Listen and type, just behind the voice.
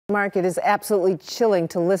Mark, it is absolutely chilling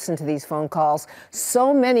to listen to these phone calls.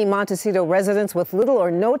 So many Montecito residents with little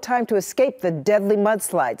or no time to escape the deadly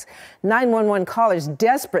mudslides. 911 callers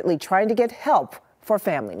desperately trying to get help for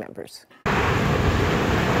family members.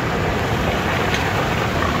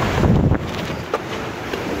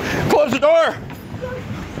 Close the door!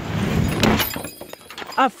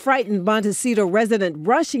 A frightened Montecito resident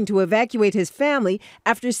rushing to evacuate his family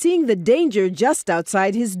after seeing the danger just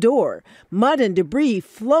outside his door. Mud and debris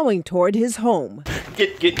flowing toward his home.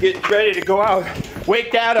 Get ready to go out.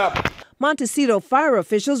 Wake Dad up. Montecito fire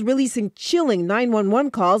officials releasing chilling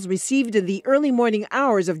 911 calls received in the early morning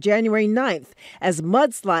hours of January 9th as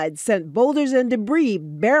mudslides sent boulders and debris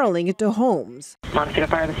barreling into homes. Montecito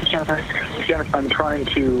Fire, this is Jennifer. I'm trying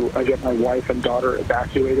to get my wife and daughter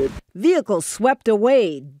evacuated. Vehicles swept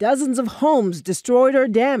away, dozens of homes destroyed or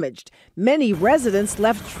damaged. Many residents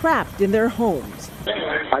left trapped in their homes.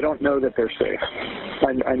 I don't know that they're safe.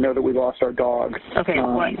 I know that we lost our dog. Okay,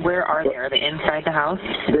 where are they? Are they inside the house?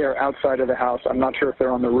 They're outside of the house. I'm not sure if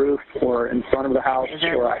they're on the roof or in front of the house,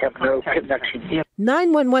 or I have no connection. Yep.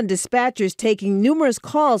 911 dispatchers taking numerous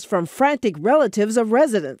calls from frantic relatives of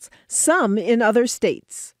residents, some in other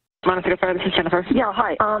states. Montecito Fire, this is Jennifer. Yeah,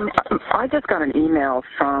 hi. I just got an email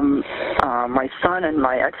from my son and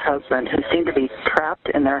my ex-husband who seem to be trapped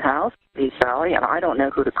in their house, East Valley, and I don't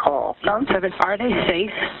know who to call. Are they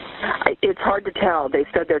safe? It's hard to tell. They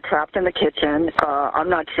said they're trapped in the kitchen.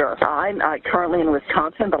 I'm not sure. I'm currently in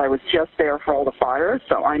Wisconsin, but I was just there for all the fires,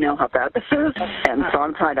 so I know how bad this is, and so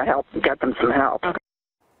I'm trying to help get them some help. Okay.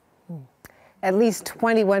 At least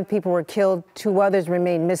 21 people were killed, 2 others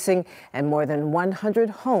remain missing, and more than 100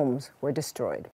 homes were destroyed.